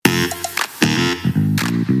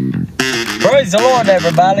Praise the Lord,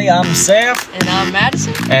 everybody. I'm Seth. And I'm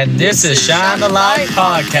Madison. And this is Shine the Light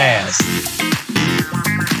Podcast.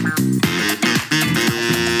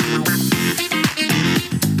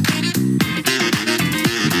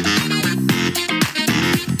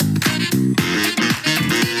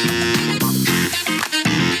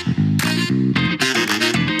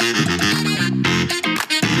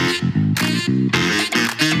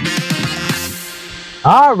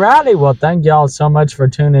 Alrighty, well, thank y'all so much for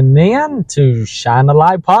tuning in to Shine the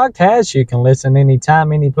Light Podcast. You can listen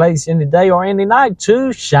anytime, any place, any day, or any night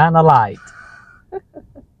to Shine the Light.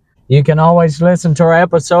 You can always listen to our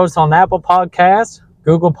episodes on Apple Podcasts,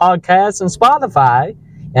 Google Podcasts, and Spotify.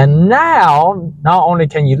 And now, not only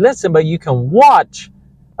can you listen, but you can watch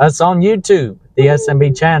us on YouTube, the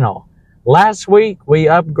SMB channel. Last week, we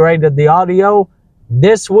upgraded the audio.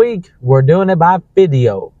 This week, we're doing it by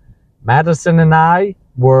video. Madison and I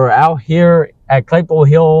were out here at Claypool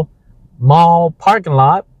Hill Mall parking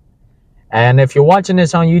lot. And if you're watching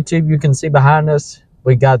this on YouTube, you can see behind us,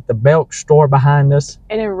 we got the Belk store behind us.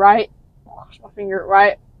 And then my finger,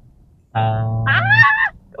 right,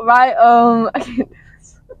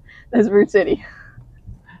 that's Root City.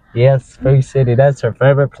 Yes, Food City. That's her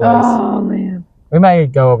favorite place. Oh, man. We may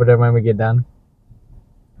go over there when we get done.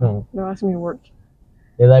 No, that's me to work.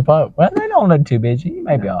 Did they put? Well, they don't look too busy. You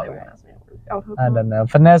may be all right. I don't know.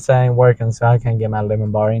 Vanessa ain't working, so I can't get my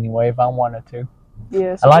lemon bar anyway if I wanted to.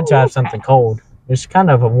 Yeah, I like to have something cold. It's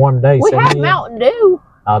kind of a warm day. We have Mountain Dew.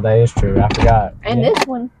 Oh, that is true. I forgot. And this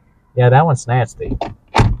one. Yeah, that one's nasty.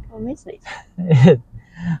 Oh, Missy.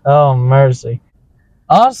 Oh, mercy.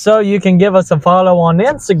 Also, you can give us a follow on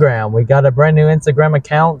Instagram. We got a brand new Instagram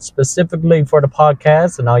account specifically for the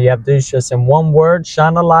podcast, and all you have to do is just in one word,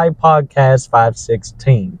 Shine a Light Podcast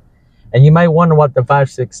 516. And you may wonder what the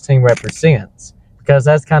 516 represents, because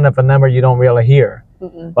that's kind of a number you don't really hear.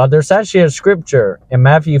 But there's actually a scripture in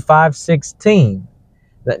Matthew 5:16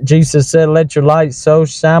 that Jesus said, "Let your light so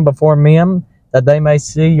shine before men that they may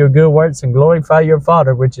see your good works and glorify your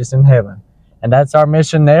Father which is in heaven." And that's our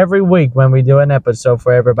mission every week when we do an episode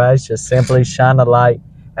for everybody. It's just simply shine a light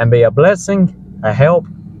and be a blessing, a help,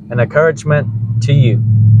 and encouragement to you.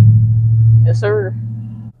 Yes, sir.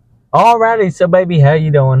 Alrighty, so baby, how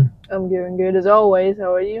you doing? I'm doing good as always.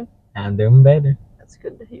 How are you? I'm doing better. That's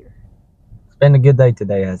good to hear. It's been a good day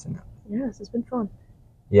today, hasn't it? Yes, it's been fun.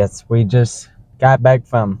 Yes, we just got back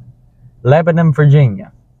from Lebanon,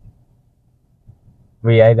 Virginia.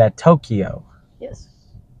 We ate at Tokyo. Yes.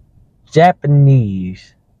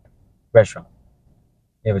 Japanese restaurant.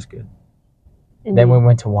 It was good. Indeed. Then we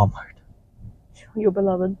went to Walmart. Your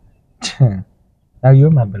beloved. Now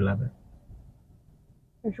you're my beloved.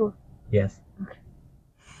 You sure? Yes. Okay.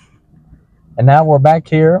 And now we're back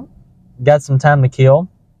here. Got some time to kill.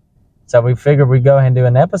 So we figured we'd go ahead and do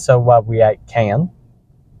an episode while we can.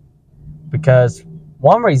 Because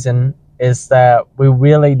one reason is that we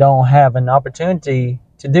really don't have an opportunity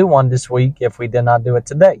to do one this week if we did not do it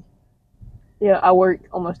today. Yeah, I work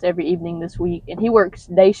almost every evening this week, and he works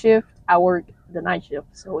day shift. I work the night shift,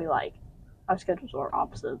 so our schedules are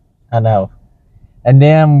opposite. I know. And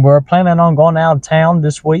then we're planning on going out of town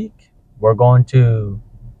this week. We're going to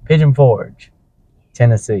Pigeon Forge,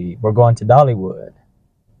 Tennessee. We're going to Dollywood.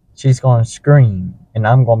 She's going to scream, and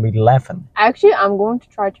I'm going to be laughing. Actually, I'm going to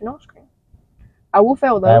try to not scream. I will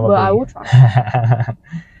fail, though, but I will try.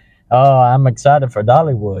 Oh, I'm excited for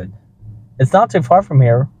Dollywood. It's not too far from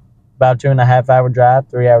here. About 2.5 hour drive,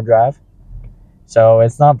 3 hour drive. So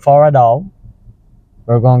it's not far at all.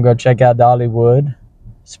 We're going to go check out Dollywood.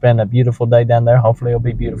 Spend a beautiful day down there. Hopefully it'll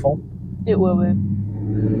be beautiful. It will be.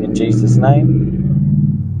 In Jesus'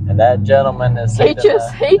 name. And that gentleman is... He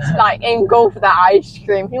engulfed the ice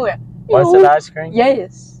cream. He went... Was it ice cream?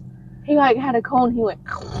 Yes. He had a cone. He went...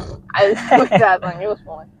 I looked at that thing. It was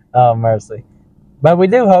fun. Oh, mercy. But we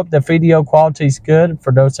do hope the video quality is good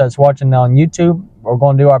for those that's watching on YouTube. We're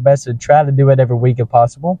going to do our best to try to do it every week if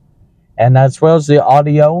possible. And as well as the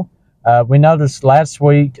audio. We noticed last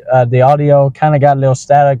week the audio kind of got a little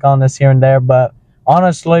static on us here and there. But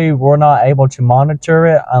honestly, we're not able to monitor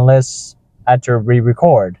it unless after we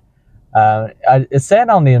record. It said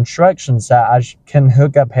on the instructions that I can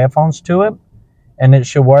hook up headphones to it. And it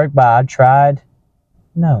should work, but I tried.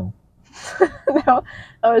 No. No,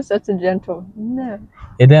 that was such a gentle no.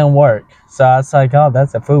 It didn't work. So I was like, oh,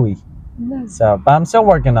 that's a phooey. No. So, but I'm still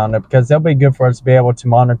working on it because it'll be good for us to be able to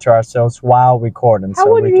monitor ourselves while recording. How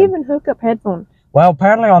would you even hook up headphones? Well,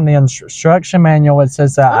 apparently on the instruction manual, it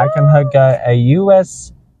says that I can hook a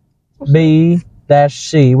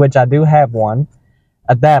USB-C, which I do have one,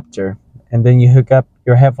 adapter. And then you hook up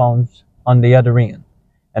your headphones on the other end.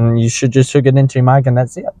 And you should just hook it into your mic and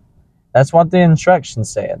that's it. That's what the instructions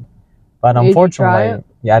said. But Did you try unfortunately, it?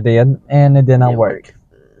 yeah, I did, and it did not Didn't work.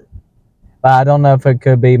 But I don't know if it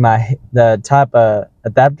could be the type of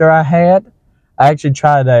adapter I had. I actually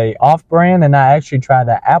tried a off-brand, and I actually tried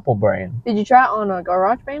an Apple brand. Did you try it on a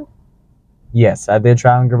GarageBand? Yes, I did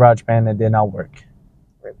try on GarageBand. It did not work.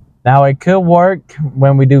 Now, it could work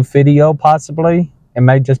when we do video, possibly. It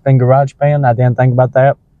may just been GarageBand. I didn't think about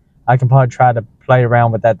that. I can probably try to play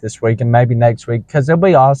around with that this week and maybe next week, because it'll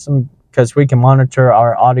be awesome because we can monitor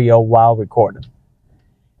our audio while recording.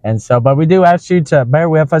 And so, but we do ask you to bear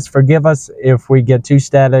with us, forgive us if we get too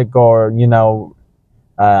static or,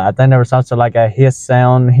 I think there was also like a hiss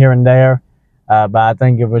sound here and there. But I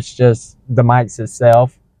think it was just the mics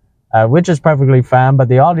itself, which is perfectly fine. But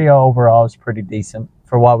the audio overall is pretty decent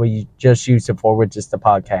for what we just used it for, which is the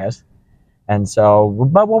podcast. And so,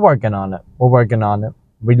 but we're working on it. We're working on it.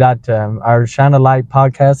 We got our Shine a Light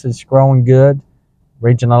podcast is growing good,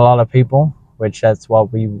 reaching a lot of people, which that's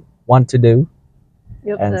what we want to do.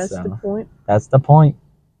 Yep, And that's so, the point. That's the point.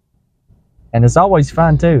 And it's always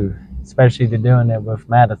fun too, especially to doing it with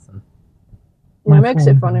Madison. Yeah, it makes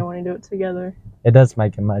it funny when we do it together. It does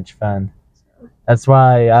make it much fun. That's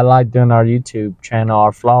why I like doing our YouTube channel,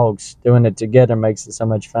 our vlogs. Doing it together makes it so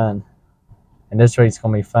much fun. And this week's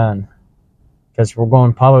going to be fun. Because we're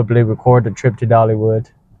going to probably record the trip to Dollywood.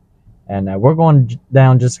 And we're going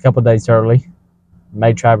down just a couple days early.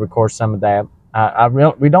 May try to record some of that.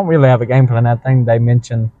 We don't really have a game plan. I think they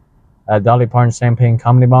mentioned Dolly Parton, Champagne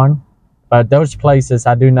Comedy Barn. But those places,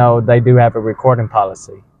 I do know they do have a recording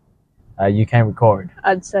policy. You can't record.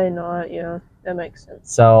 I'd say not, yeah. That makes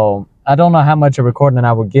sense. So I don't know how much of recording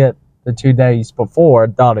I would get the 2 days before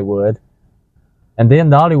Dollywood. And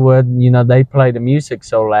then Dollywood, they play the music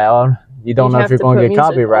so loud, you don't know if you're going to get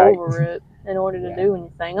copyright. Over it in order to do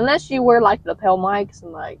anything. Unless you wear like the lapel mics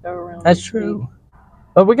and like go around. That's true.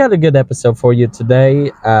 But we got a good episode for you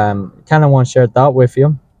today. Kind of want to share a thought with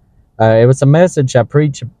you. It was a message I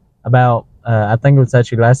preached about, I think it was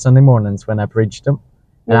actually last Sunday mornings when I preached it.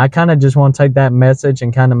 And I kind of just want to take that message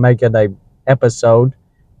and kind of make it a episode,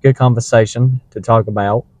 good conversation to talk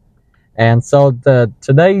about. And so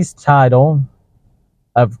today's title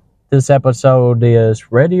of this episode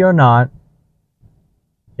is Ready or Not,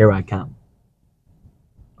 Here I Come.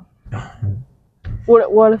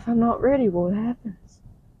 What if I'm not ready? What happens?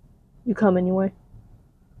 You come anyway.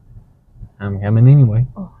 I'm coming anyway.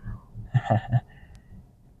 Oh no.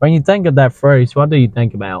 When you think of that phrase, what do you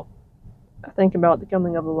think about? I think about the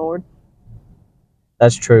coming of the Lord.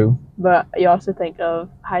 That's true. But you also think of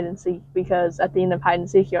hide and seek, because at the end of hide and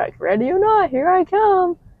seek, you're like, ready or not, here I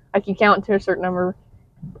come. Like you count to a certain number,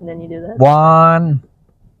 and then you do that. 1,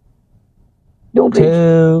 don't peek.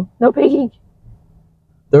 2, no peeking.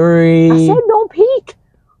 3. I said don't peek.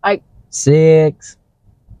 6.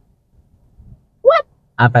 What?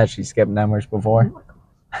 I've actually skipped numbers before. Oh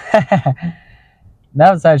my God.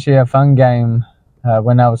 That was actually a fun game.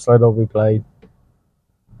 When I was little, we played.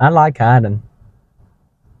 I like hiding.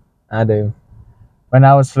 I do. When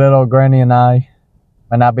I was little, Granny and I,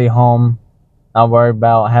 when I'd be home, not worried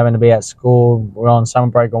about having to be at school, we're on summer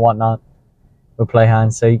break or whatnot, we'd play hide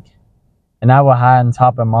and seek. And I would hide on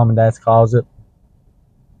top of Mom and Dad's closet.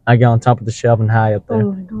 I get on top of the shelf and hide up there.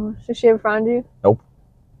 Oh my gosh. Did she ever find you? Nope.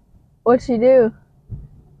 What'd she do?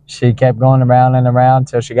 She kept going around and around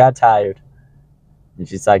till she got tired. And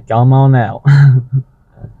she's like, come on out.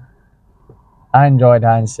 I enjoyed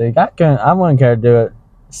hide and seek. I wouldn't care to do it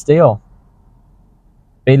still.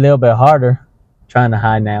 Be a little bit harder trying to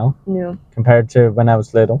hide now. Yeah. Compared to when I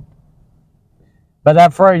was little. But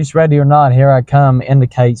that phrase, ready or not, here I come,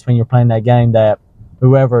 indicates when you're playing that game that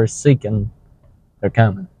whoever is seeking, they're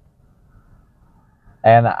coming.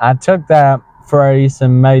 And I took that phrase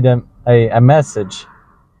and made a message.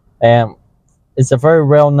 And it's a very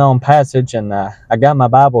well-known passage, and I got my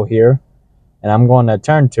Bible here, and I'm going to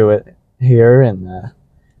turn to it here in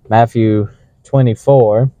Matthew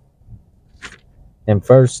 24, in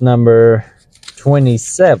verse number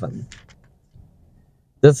 27.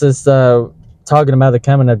 This is talking about the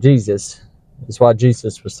coming of Jesus. It's what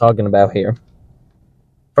Jesus was talking about here.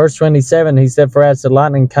 Verse 27, he said, for as the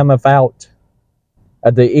lightning cometh out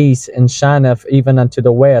of the east, and shineth even unto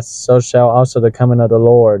the west, so shall also the coming of the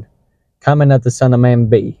Lord, coming of the Son of Man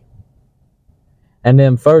be. And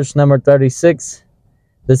then verse number 36,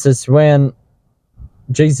 this is when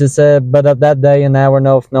Jesus said, but of that day and hour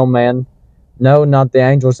knoweth no man, no, not the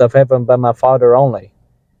angels of heaven, but my Father only.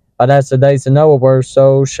 But as the days of Noah were,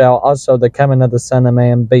 so shall also the coming of the Son of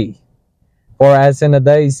Man be. For as in the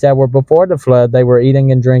days that were before the flood, they were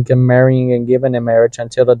eating and drinking, marrying and giving in marriage,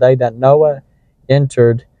 until the day that Noah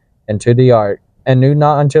entered into the ark, and knew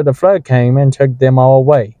not until the flood came and took them all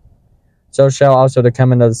away. So shall also the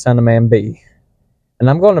coming of the Son of Man be. And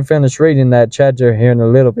I'm going to finish reading that chapter here in a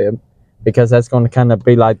little bit, because that's going to kind of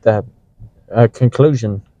be like the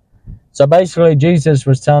conclusion. So basically, Jesus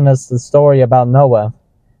was telling us the story about Noah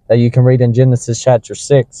that you can read in Genesis chapter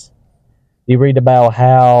 6. You read about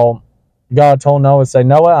how God told Noah, say,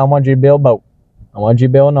 Noah, I want you to build a boat. I want you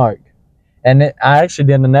to build an ark. And I actually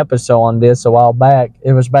did an episode on this a while back.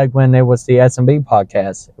 It was back when it was the S&B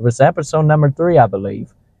podcast. It was episode number 3, I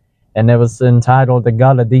believe. And it was entitled The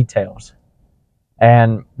God of Details.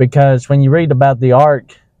 And because when you read about the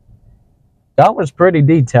ark, God was pretty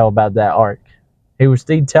detailed about that ark. He was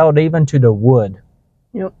detailed even to the wood.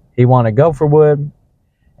 Yep. He wanted gopher wood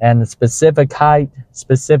and the specific height,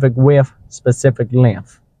 specific width, specific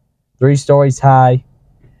length. 3 stories high,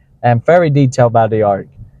 and very detailed about the ark.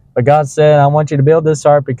 But God said, I want you to build this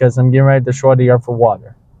ark because I'm getting ready to destroy the earth for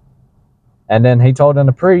water. And then he told him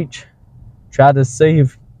to preach, try to see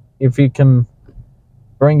if you can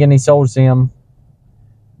bring any souls in.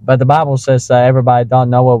 But the Bible says that everybody thought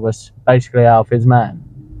Noah was basically out of his mind.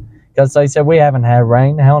 Because they said, we haven't had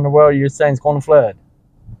rain. How in the world are you saying it's going to flood?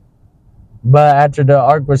 But after the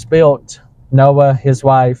ark was built, Noah, his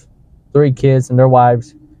wife, 3 kids and their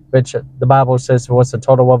wives, which the Bible says was a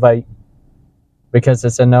total of 8, because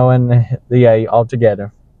it's a Noah and the 8 all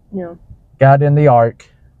together, Yeah. got in the ark,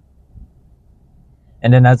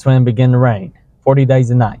 and then that's when it began to rain, 40 days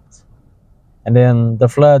and nights. And then the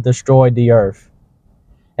flood destroyed the earth.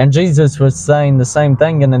 And Jesus was saying the same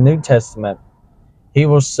thing in the New Testament. He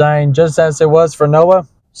was saying, just as it was for Noah,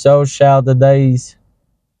 so shall the days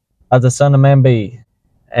of the Son of Man be.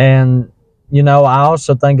 And, I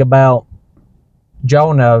also think about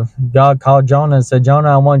Jonah. God called Jonah and said, Jonah,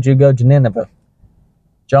 I want you to go to Nineveh.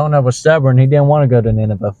 Jonah was stubborn. He didn't want to go to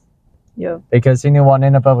Nineveh. Yeah. Because he knew what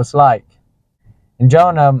Nineveh was like. And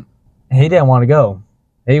Jonah, he didn't want to go.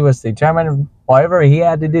 He was determined, whatever he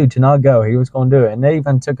had to do to not go, he was going to do it. And they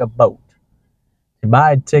even took a boat to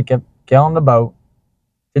buy a ticket, get on the boat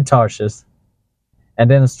to Tarshish.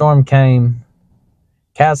 And then a storm came,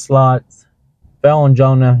 cast lots, fell on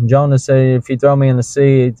Jonah. Jonah said, if you throw me in the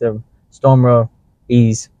sea, the storm will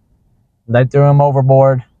ease. They threw him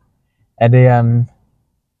overboard, and then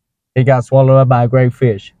he got swallowed up by a great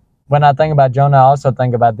fish. When I think about Jonah, I also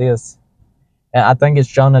think about this. And I think it's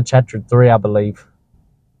Jonah chapter 3, I believe.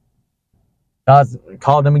 God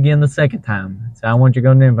called him again the second time. Said, I want you to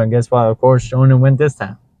go to Nineveh. And guess what? Of course, Jonah went this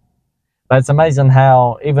time. But it's amazing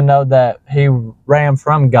how, even though that he ran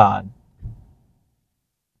from God,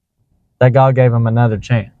 that God gave him another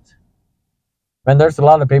chance. And there's a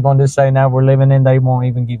lot of people in this day now we're living in, they won't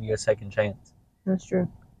even give you a second chance. That's true.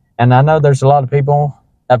 And I know there's a lot of people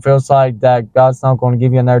that feels like that God's not going to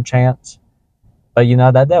give you another chance. But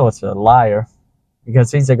that devil's a liar,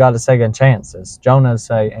 because he's a God of second chances. Jonah's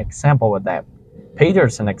an example with that.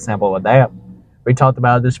 Peter's an example with that. We talked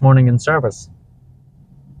about it this morning in service.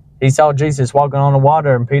 He saw Jesus walking on the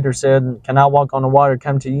water, and Peter said, can I walk on the water,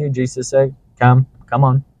 come to you? Jesus said, come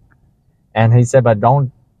on. And he said, but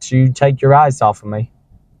don't you take your eyes off of me.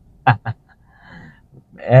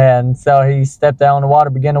 And so he stepped out on the water,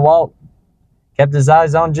 began to walk, kept his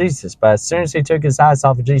eyes on Jesus. But as soon as he took his eyes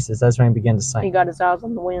off of Jesus, that's when he began to sink. He got his eyes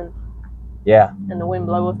on the wind. Yeah. And the wind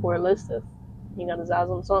bloweth where it listeth. He got his eyes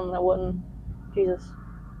on something that wasn't Jesus.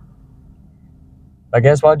 But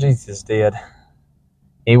guess what Jesus did?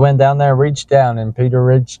 He went down there and reached down, and Peter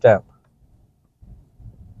reached up.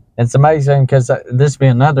 It's amazing, because this will be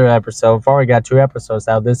another episode. I've already got 2 episodes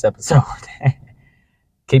out of this episode.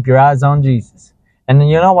 Keep your eyes on Jesus. And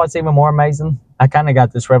you know what's even more amazing? I kind of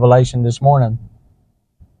got this revelation this morning.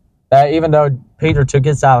 That even though Peter took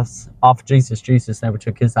his eyes off Jesus, Jesus never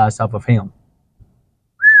took his eyes off of him.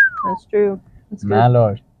 That's true. That's good. My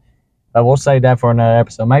Lord. But we'll save that for another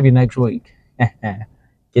episode. Maybe next week.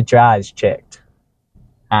 Get your eyes checked.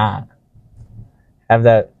 Have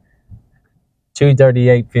that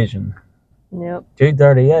 238 vision. Yep.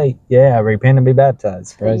 238. Yeah, repent and be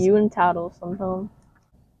baptized. Say you in titles sometimes.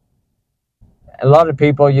 A lot of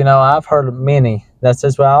people, I've heard many that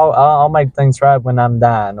says, well, I'll make things right when I'm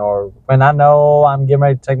dying, or when I know I'm getting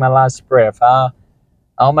ready to take my last breath.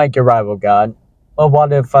 I'll make it right with God. Well,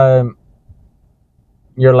 what if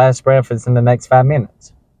your last breath is in the next 5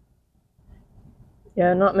 minutes?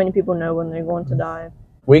 Yeah, not many people know when they're going to die.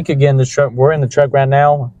 We could get in the truck. We're in the truck right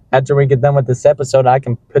now. After we get done with this episode, I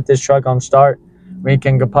can put this truck on start. We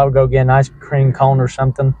can probably go get an ice cream cone or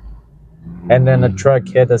something. And then the truck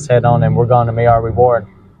hit us head on, and we're going to meet our reward.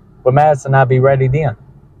 With Madison, I'll be ready then.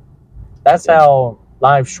 That's how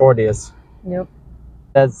life short is. Yep.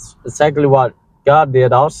 That's exactly what God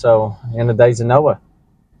did also in the days of Noah.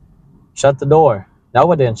 Shut the door.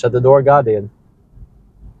 Noah didn't shut the door, God did.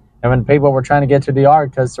 And when people were trying to get to the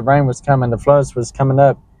ark because the rain was coming, the floods was coming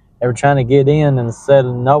up, they were trying to get in and said,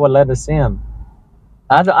 Noah, let us in.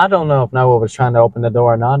 I don't know if Noah was trying to open the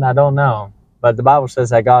door or not. I don't know. But the Bible says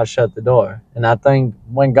that God shut the door. And I think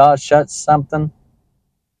when God shuts something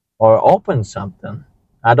or opens something,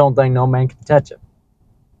 I don't think no man can touch it.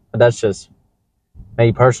 But that's just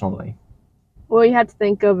me personally. Well, you have to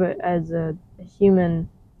think of it as a human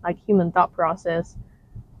thought process.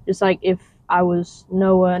 Just like if I was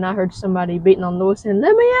Noah and I heard somebody beating on the door saying,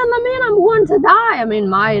 let me in, I'm going to die. I mean,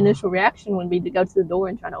 my initial reaction would be to go to the door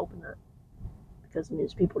and try to open it. Because I mean,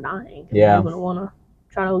 there's people dying. Yeah. You're going to want to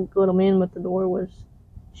try to let them in, but the door was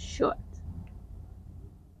shut.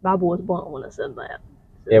 The Bible was blunt when it said that.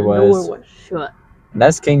 The door was shut.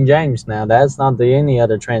 That's King James now. That's not any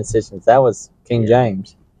other transitions. That was King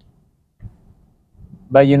James.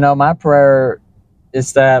 But my prayer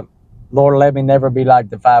is that, Lord, let me never be like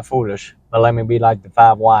the 5 foolish, but let me be like the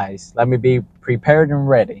 5 wise. Let me be prepared and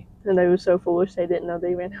ready. And they were so foolish they didn't know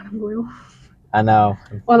they ran out of oil. I know.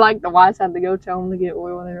 Well, like the wise had to go tell them to get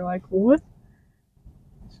oil, and they were like, what?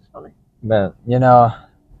 It's just funny. But,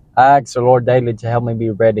 I ask the Lord daily to help me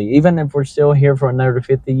be ready. Even if we're still here for another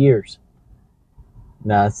 50 years.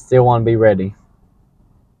 I still want to be ready.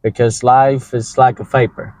 Because life is like a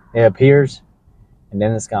vapor. It appears, and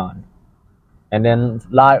then it's gone. And then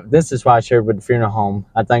life, this is why I shared with the funeral home.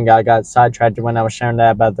 I think I got sidetracked when I was sharing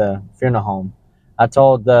that about the funeral home. I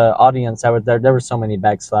told the audience I was there were so many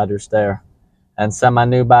backsliders there. And some I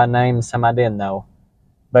knew by name, some I didn't know.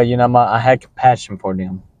 But, I had compassion for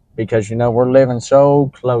them. Because, we're living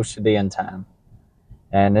so close to the end time.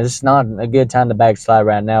 And it's not a good time to backslide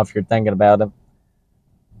right now if you're thinking about it.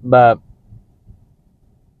 But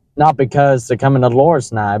not because the coming of the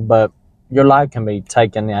Lord's nigh, but your life can be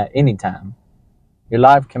taken at any time. Your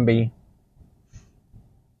life can be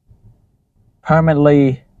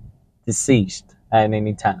permanently deceased at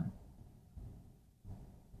any time.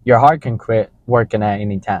 Your heart can quit working at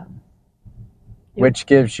any time, which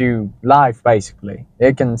gives you life, basically.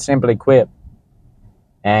 It can simply quit,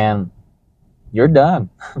 and you're done.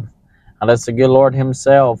 Unless the good Lord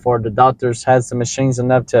himself or the doctors has the machines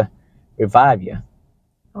enough to revive you.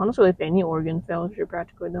 Honestly, if any organ fails, you're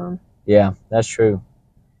practically done. Yeah, that's true.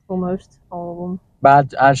 Almost all of them.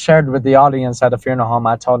 But I shared with the audience at the funeral home,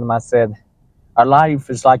 I told them, I said, our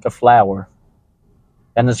life is like a flower.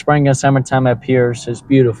 And the spring and summertime appears, it's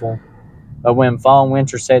beautiful. But when fall and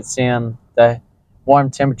winter sets in, the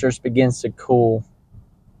warm temperatures begins to cool.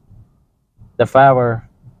 The flower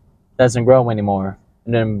doesn't grow anymore.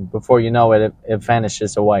 And then before you know it, it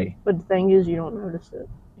vanishes away. But the thing is, you don't notice it.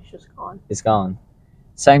 It's just gone. It's gone.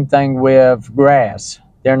 Same thing with grass.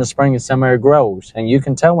 During the spring and summer, it grows. And you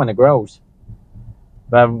can tell when it grows.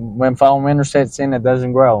 But when fall and winter sets in, it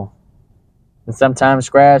doesn't grow. And sometimes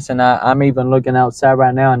grass, and I'm even looking outside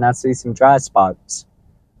right now, and I see some dry spots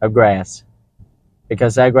of grass.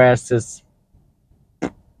 Because that grass just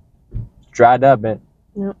dried up.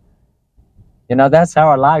 Yep. That's how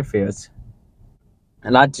our life is.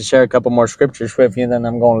 I'd like to share a couple more scriptures with you, then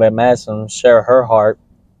I'm going to let Madison share her heart.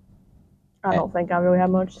 I don't think I really have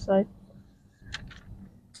much to say.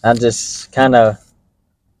 I just kind of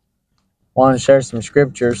want to share some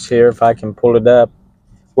scriptures here if I can pull it up.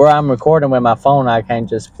 Where I'm recording with my phone, I can't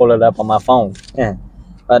just pull it up on my phone. Yeah.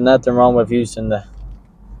 But nothing wrong with using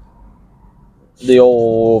the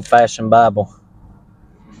old-fashioned Bible.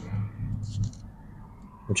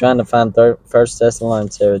 I'm trying to find 1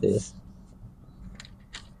 Thessalonians. There it is.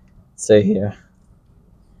 Let's see here.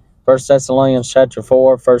 1 Thessalonians chapter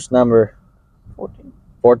 4, verse number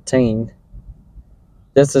 14.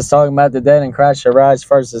 This is talking about the dead in Christ shall rise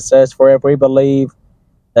first. It says, for if we believe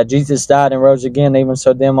that Jesus died and rose again, even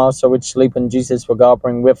so them also which sleep in Jesus will God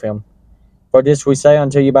bring with him. For this we say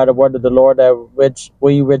unto you by the word of the Lord, that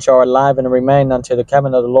we which are alive and remain until the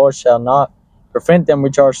coming of the Lord shall not prevent them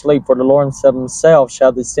which are asleep. For the Lord himself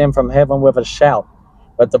shall descend from heaven with a shout,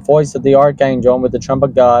 with the voice of the archangel, and with the trump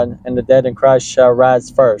of God, and the dead in Christ shall rise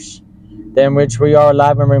first. Them which we are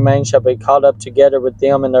alive and remain shall be caught up together with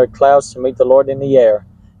them in their clouds to meet the Lord in the air,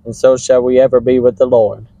 and so shall we ever be with the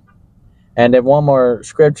Lord. And then one more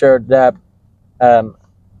scripture that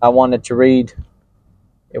I wanted to read.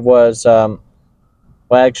 It was,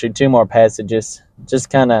 actually 2 more passages. Just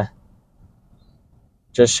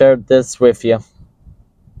shared this with you.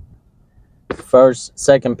 First,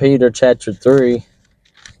 2 Peter chapter 3,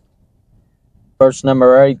 verse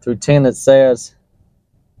number 8 through 10, it says,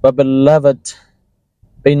 but beloved,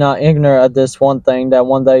 Be not ignorant of this one thing, that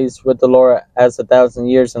one day is with the Lord as 1,000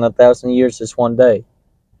 years, and 1,000 years is one day.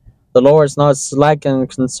 The Lord is not slacking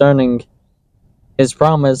concerning his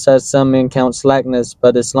promise, as some men count slackness,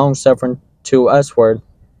 but is longsuffering to usward,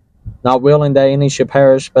 not willing that any should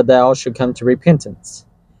perish, but that all should come to repentance.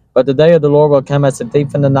 But the day of the Lord will come as a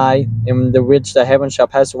thief in the night, in the which the heavens shall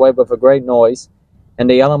pass away with a great noise, and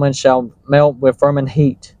the elements shall melt with fervent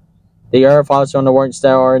heat. The earth also and the works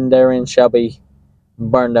that are therein shall be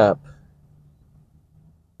burned up.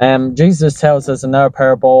 Jesus tells us another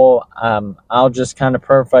parable. I'll just kind of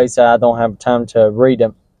paraphrase it. I don't have time to read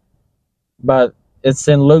it. But it's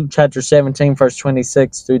in Luke chapter 17, verse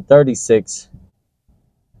 26 through 36.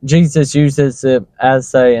 Jesus uses it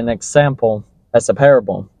as an example, as a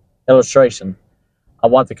parable, illustration of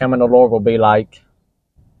what the coming of the Lord will be like.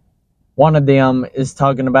 One of them is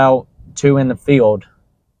talking about two in the field,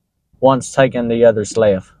 one's taken, the other's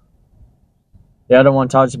left. The other one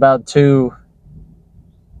talks about two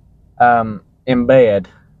in bed,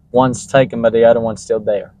 one's taken, but the other one's still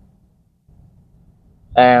there.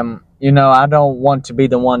 I don't want to be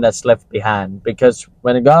the one that's left behind, because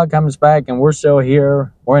when God comes back and we're still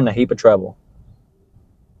here, we're in a heap of trouble,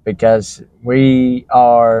 because we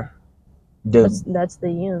are doomed. That's the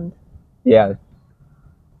end. Yeah,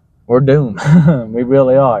 we're doomed. We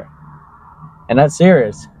really are, and that's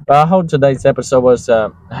serious. But I hope today's episode was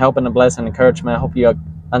helping, a blessing, encouragement. I hope you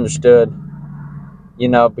understood.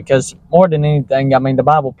 Because more than anything, I mean, the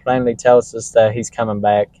Bible plainly tells us that He's coming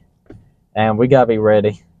back, and we gotta be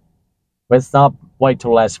ready. Let's not wait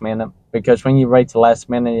till last minute, because when you wait till last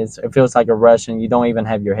minute, it feels like a rush, and you don't even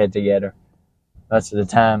have your head together most of the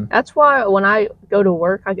time. That's why when I go to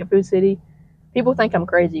work, I get Food City, people think I'm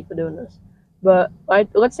crazy for doing this. But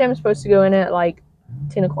let's say I'm supposed to go in at like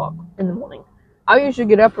 10 o'clock in the morning. I usually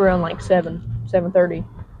get up around like 7:30.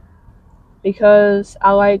 Because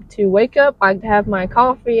I like to wake up, I like to have my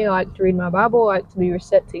coffee, I like to read my Bible, I like to be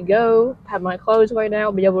set to go, have my clothes laid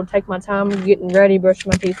out, be able to take my time getting ready, brush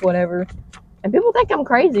my teeth, whatever. And people think I'm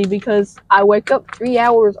crazy because I wake up 3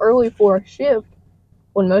 hours early for a shift,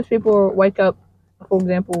 when most people wake up, for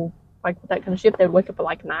example, like with that kind of shift, they would wake up at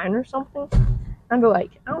like 9 or something. I'd be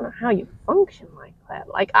like, I don't know how you function like that.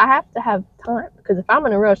 Like, I have to have time, because if I'm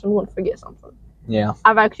in a rush, I'm going to forget something. Yeah.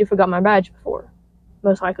 I've actually forgot my badge before.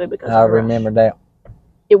 Most likely because I of a rush. remember that.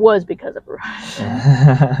 It was because of a rush.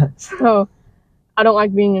 So I don't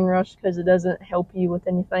like being in a rush because it doesn't help you with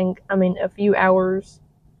anything. I mean, a few hours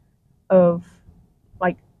of,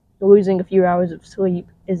 like, losing a few hours of sleep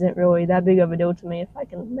isn't really that big of a deal to me if I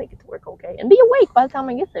can make it to work okay. And be awake by the time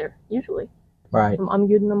I get there, usually. Right. I'm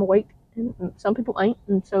good and I'm awake. And some people ain't,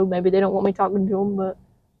 and so maybe they don't want me talking to them, but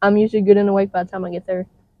I'm usually good and awake by the time I get there.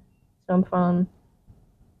 So I'm fine.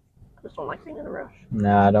 I just don't like being in a rush.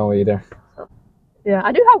 No, I don't either. So, yeah,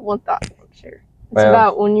 I do have one thought to share. It's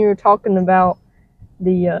about when you were talking about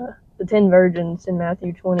the 10 virgins in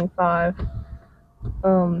Matthew 25.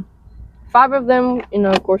 5 of them,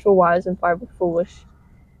 of course, were wise, and 5 were foolish.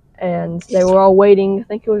 And they were all waiting. I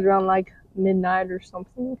think it was around like midnight or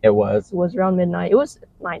something. It was. It was around midnight. It was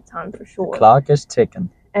nighttime for sure. The clock is ticking.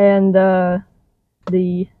 And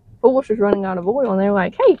the foolish was running out of oil, and they were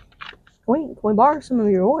like, "Hey, can we borrow some of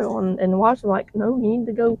your oil?" And the wise were like, "No, you need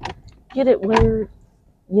to go get it where,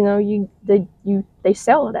 they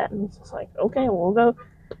sell it at." And it's just like, okay, we'll go.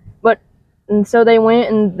 And so they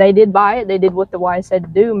went and they did buy it. They did what the wise said to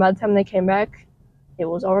do. And by the time they came back, it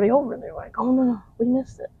was already over. And they're like, "Oh no, we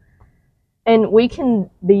missed it." And we can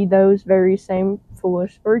be those very same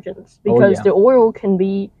foolish virgins, because the oil can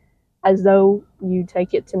be as though you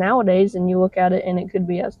take it to nowadays and you look at it, and it could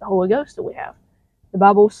be as the Holy Ghost that we have. The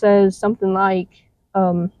Bible says something like,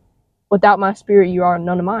 without my spirit, you are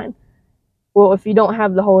none of mine. Well, if you don't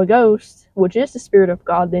have the Holy Ghost, which is the Spirit of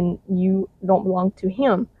God, then you don't belong to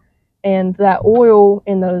Him. And that oil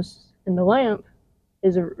in the lamp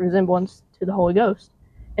is a resemblance to the Holy Ghost.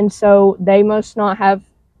 And so they must not have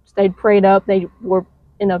stayed prayed up. They were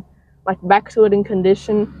in a backsliding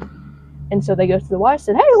condition. And so they go to the wise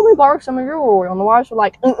and said, "Hey, let me borrow some of your oil." And the wise were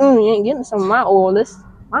like, "You ain't getting some of my oil. This is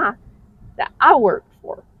mine, that I worked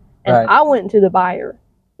for." And I went to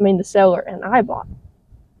the seller, and I bought it.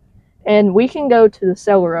 And we can go to the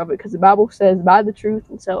seller of it, because the Bible says, "Buy the truth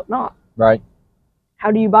and sell it not." Right. How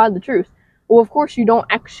do you buy the truth? Well, of course, you don't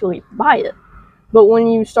actually buy it. But when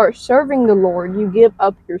you start serving the Lord, you give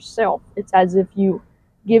up yourself. It's as if you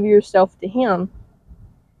give yourself to Him,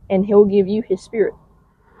 and He'll give you His Spirit,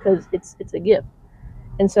 because it's a gift.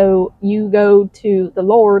 And so you go to the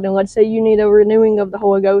Lord, and let's say you need a renewing of the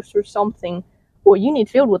Holy Ghost or something. Well, you need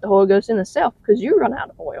filled with the Holy Ghost in itself, because you run out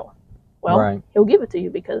of oil. Well, He'll give it to you,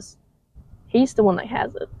 because He's the one that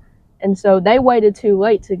has it. And so they waited too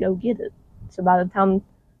late to go get it. So by the time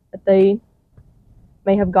that they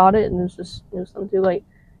may have got it, and it was something too late.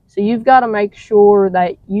 So you've got to make sure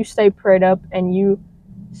that you stay prayed up and you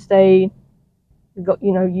stay,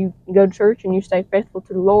 you go to church and you stay faithful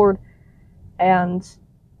to the Lord, and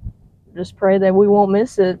just pray that we won't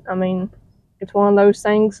miss it. I mean, it's one of those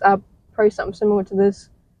things. I pray something similar to this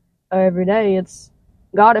every day. It's,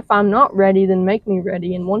 God, if I'm not ready, then make me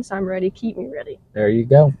ready, and once I'm ready, keep me ready. There you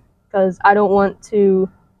go. Because I don't want to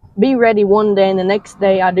be ready one day and the next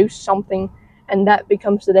day I do something and that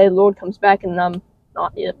becomes the day the Lord comes back and I'm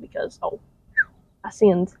not yet because, I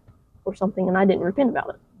sinned or something and I didn't repent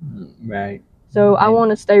about it. Right. So I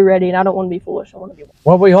want to stay ready and I don't want to be foolish. I want to be.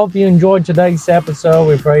 Well, we hope you enjoyed today's episode.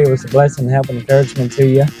 We pray it was a blessing, help, and encouragement to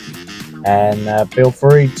you. And feel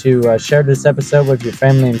free to share this episode with your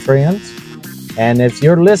family and friends. And if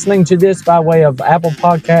you're listening to this by way of Apple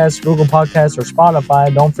Podcasts, Google Podcasts, or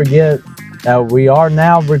Spotify, don't forget that we are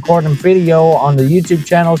now recording video on the YouTube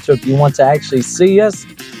channel. So if you want to actually see us,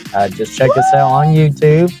 just check us out on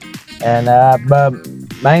YouTube. And but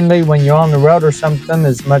mainly when you're on the road or something,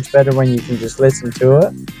 it's much better when you can just listen to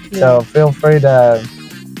it. Yeah. So feel free to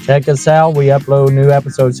check us out. We upload new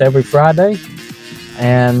episodes every Friday.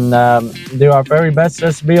 And do our very best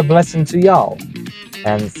just to be a blessing to y'all.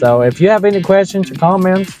 And so if you have any questions or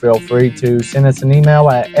comments, feel free to send us an email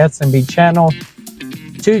at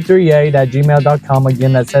smbchannel238@gmail.com.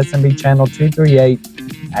 Again, that's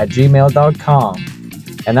smbchannel238@gmail.com.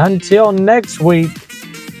 And until next week,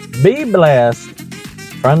 be blessed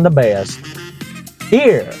from the best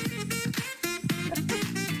here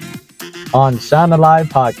on Shine a Light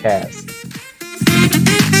Podcast.